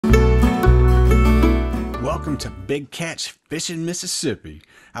Welcome to Big Catch Fishing, Mississippi.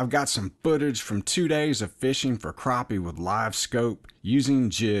 I've got some footage from 2 days of fishing for crappie with LiveScope using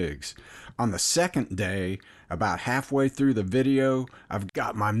jigs. On the second day, about halfway through the video, I've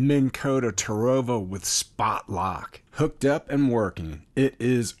got my Minn Kota Terrova with SpotLock hooked up and working. It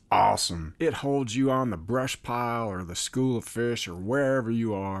is awesome. It holds you on the brush pile or the school of fish or wherever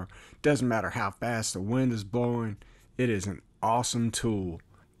you are. Doesn't matter how fast the wind is blowing. It is an awesome tool.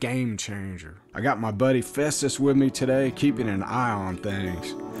 Game changer. I got my buddy Festus with me today, keeping an eye on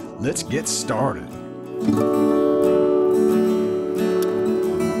things. Let's get started.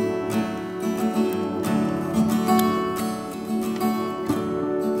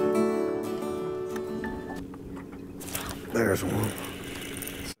 There's one.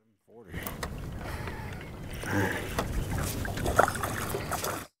 740. Dang.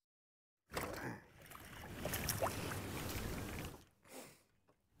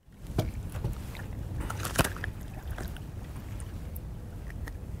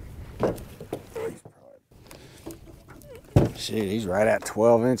 Shit, he's right at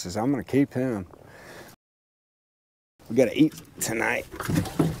 12 inches. I'm gonna keep him. We gotta eat tonight.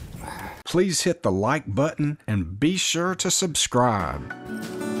 Please hit the like button and be sure to subscribe.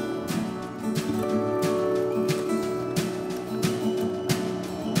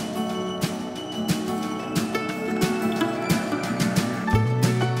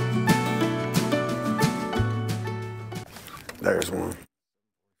 There's one.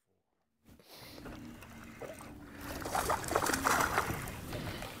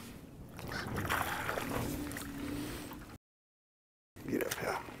 Get up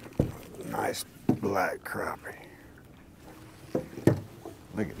here. Nice black crappie.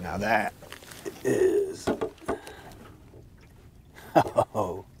 Look at now that is.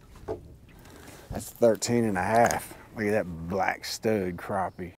 Oh, that's 13 and a half. Look at that black stud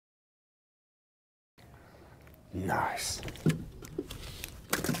crappie. Nice.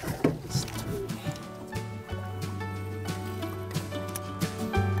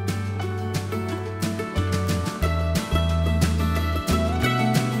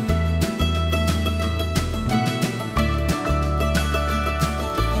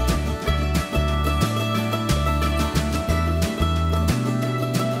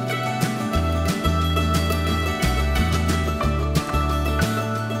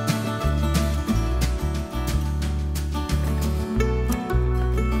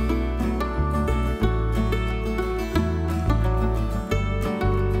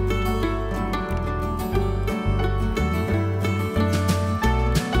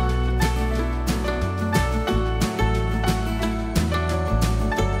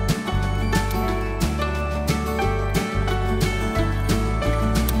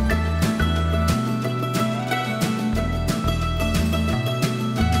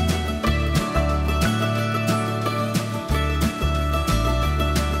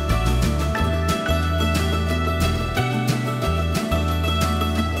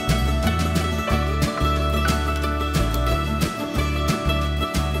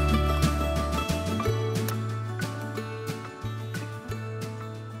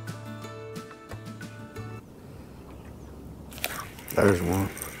 There's one.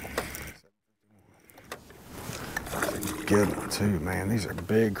 Good one too, man. These are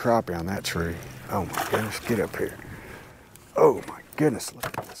big crappie on that tree. Oh my goodness, get up here. Oh my goodness,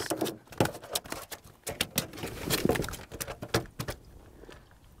 look at this.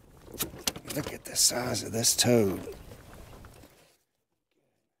 Look at the size of this toad.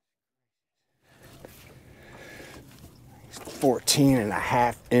 It's 14 and a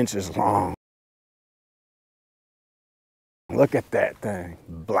half inches long. Look at that thing,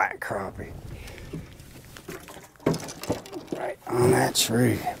 black crappie. Right on that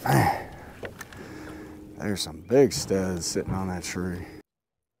tree, man. There's some big studs sitting on that tree.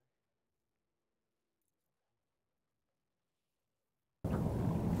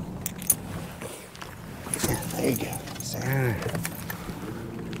 There you go. Yeah.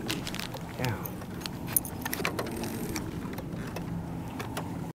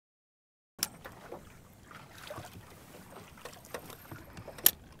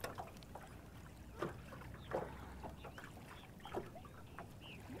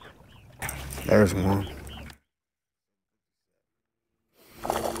 There's one.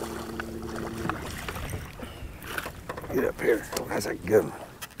 Get up here. That's a good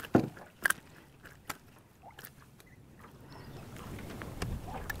one.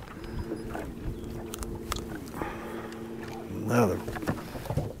 Another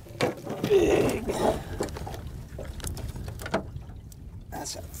big.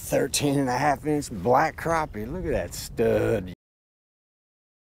 That's a 13 and a half inch black crappie. Look at that stud.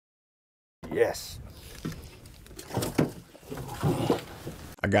 Yes.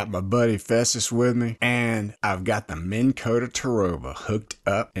 I got my buddy Festus with me, and I've got the Minn Kota Terrova hooked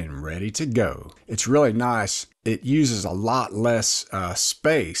up and ready to go. It's really nice. It uses a lot less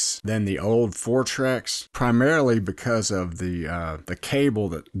space than the old Fortrex, primarily because of the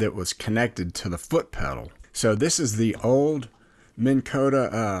cable that was connected to the foot pedal. So this is the old Minn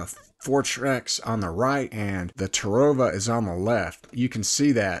Kota Fortrex on the right, and the Terrova is on the left. You can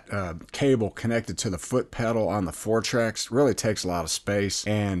see that cable connected to the foot pedal on the Fortrex really takes a lot of space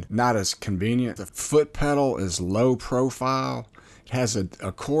and not as convenient. The foot pedal is low profile. It has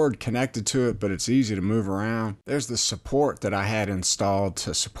a cord connected to it, but it's easy to move around. There's the support that I had installed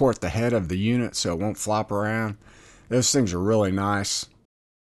to support the head of the unit so it won't flop around. Those things are really nice.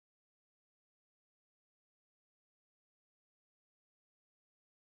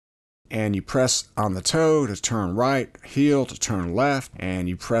 And you press on the toe to turn right, heel to turn left, and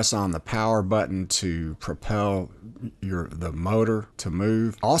you press on the power button to propel the motor to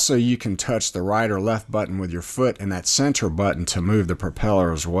move. Also, you can touch the right or left button with your foot and that center button to move the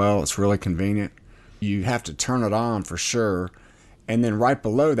propeller as well. It's really convenient. You have to turn it on for sure. And then right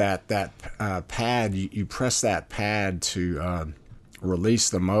below that pad, you press that pad to release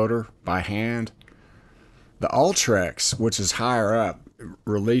the motor by hand. The Ultrex, which is higher up,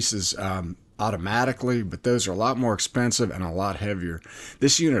 releases automatically, but those are a lot more expensive and a lot heavier.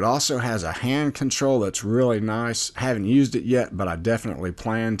 This unit also has a hand control that's really nice. I haven't used it yet, but I definitely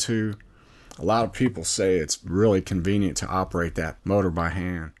plan to. A lot of people say it's really convenient to operate that motor by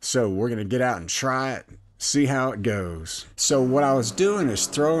hand. So we're going to get out and try it, see how it goes. So what I was doing is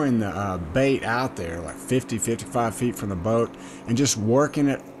throwing the bait out there like 50-55 feet from the boat and just working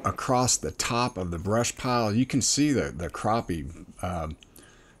it across the top of the brush pile. You can see the crappie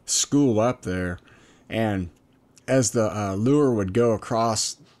school up there, and as the lure would go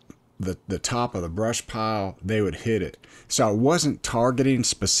across the top of the brush pile, they would hit it. So I wasn't targeting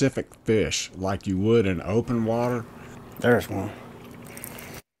specific fish like you would in open water. There's one.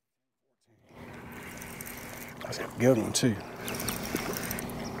 That's a good one too.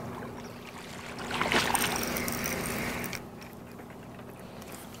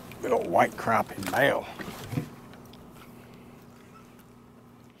 Good old white crappie male.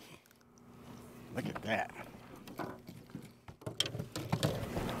 Look at that.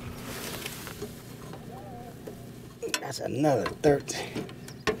 That's another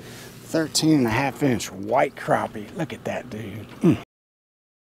 13.5-inch white crappie. Look at that dude.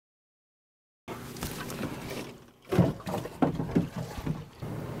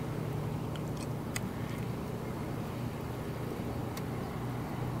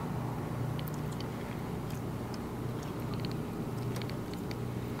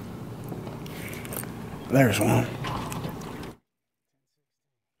 There's one.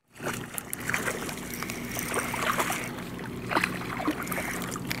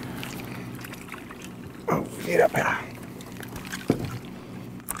 Oh, get up here.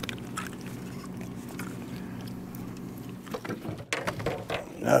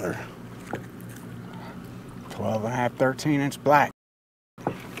 Another 12.5, 13-inch black.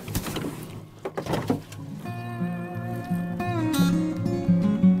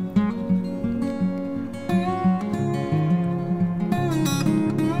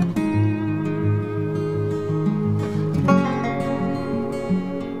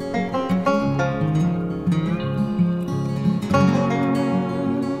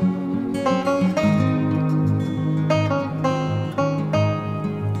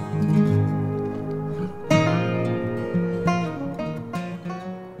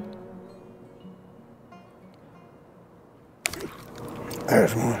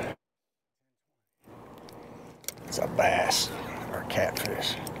 There's one. It's a bass or a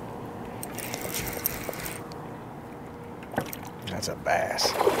catfish. That's a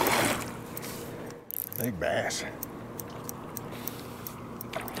bass. Big bass.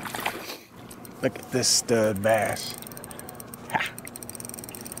 Look at this stud bass. Ha.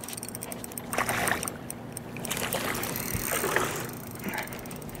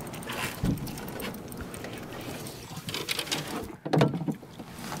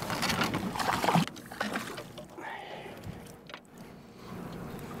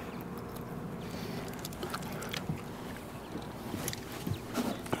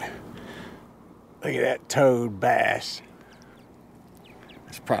 Look at that toad bass.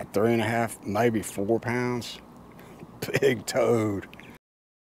 It's probably 3.5, maybe 4 pounds. Big toad.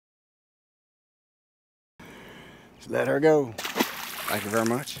 Just let her go. Thank you very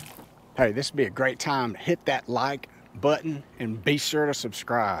much. Hey, this would be a great time to hit that like button and be sure to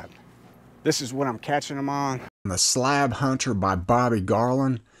subscribe. This is what I'm catching them on. The Slab Hunter by Bobby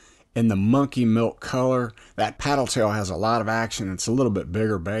Garland. in the monkey milk color. That paddle tail has a lot of action. It's a little bit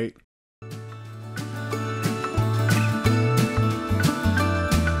bigger bait.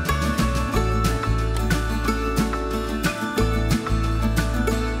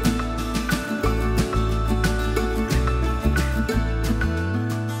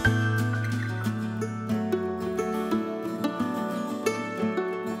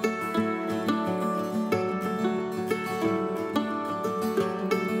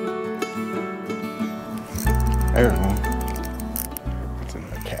 There's one. It's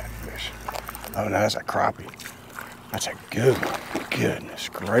another catfish. Oh no, that's a crappie. That's a good one. Goodness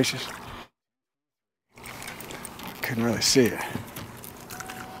gracious. Couldn't really see it.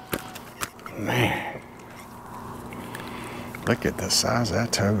 Man. Look at the size of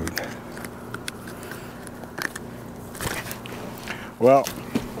that toad. Well,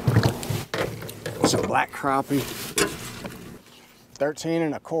 it's a black crappie.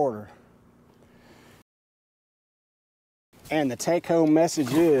 13 1/4. And the take-home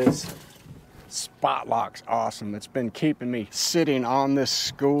message is, SpotLock's awesome. It's been keeping me sitting on this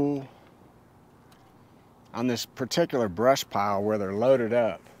school, on this particular brush pile where they're loaded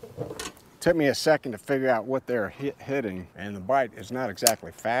up. Took me a second to figure out what they're hitting, and the bite is not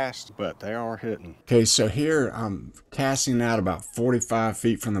exactly fast, but they are hitting. Okay, so here I'm casting out about 45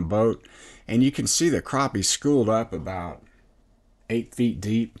 feet from the boat, and you can see the crappie schooled up about 8 feet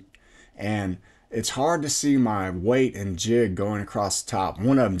deep, and it's hard to see my weight and jig going across the top.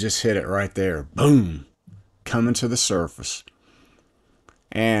 One of them just hit it right there. Boom! Coming to the surface.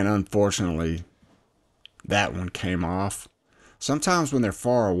 And unfortunately, that one came off. Sometimes when they're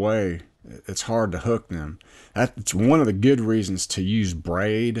far away, it's hard to hook them. That's one of the good reasons to use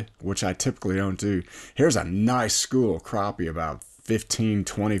braid, which I typically don't do. Here's a nice school of crappie about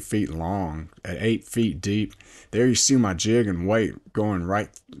 15-20 feet long at 8 feet deep. There you see my jig and weight going right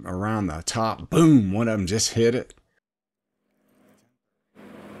around the top. Boom! One of them just hit it.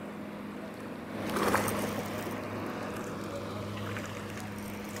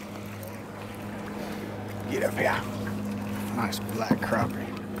 Get up here. Nice black crappie.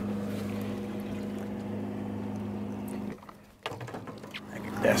 Look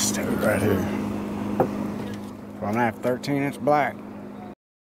at this toad right here. 12 1/2, 13-inch black.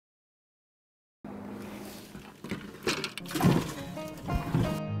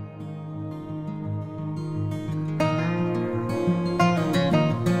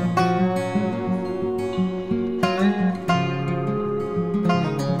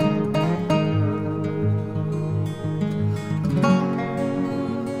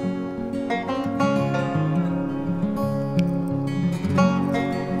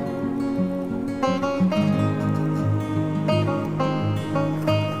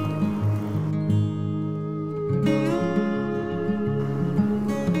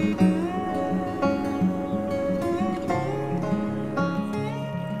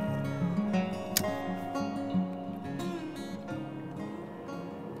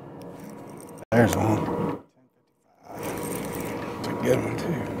 There's one. It's a good one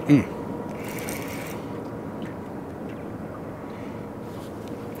too.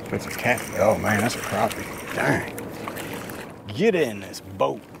 It's a cat. Oh man, that's a crappie. Dang. Get in this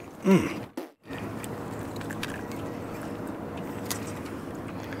boat.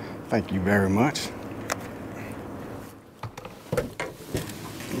 Thank you very much.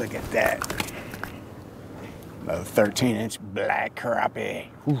 Look at that. Another 13-inch black crappie.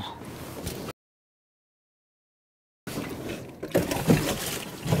 Whew.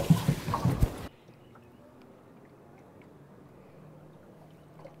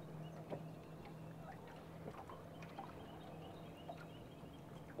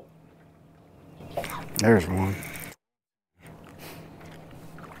 There's one.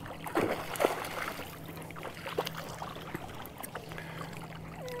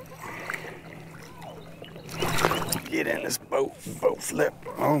 Get in this boat flip.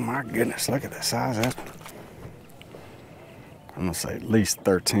 Oh my goodness, look at the size of that. I'm gonna say at least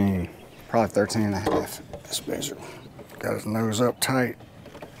 13, probably 13 1/2. This measure. Got his nose up tight.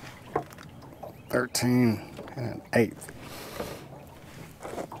 13 1/8.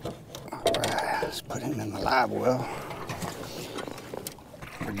 Let's put him in the live well.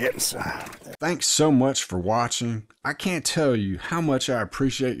 We're getting some. Thanks so much for watching. I can't tell you how much I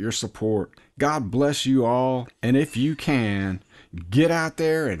appreciate your support. God bless you all. And if you can, get out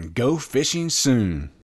there and go fishing soon.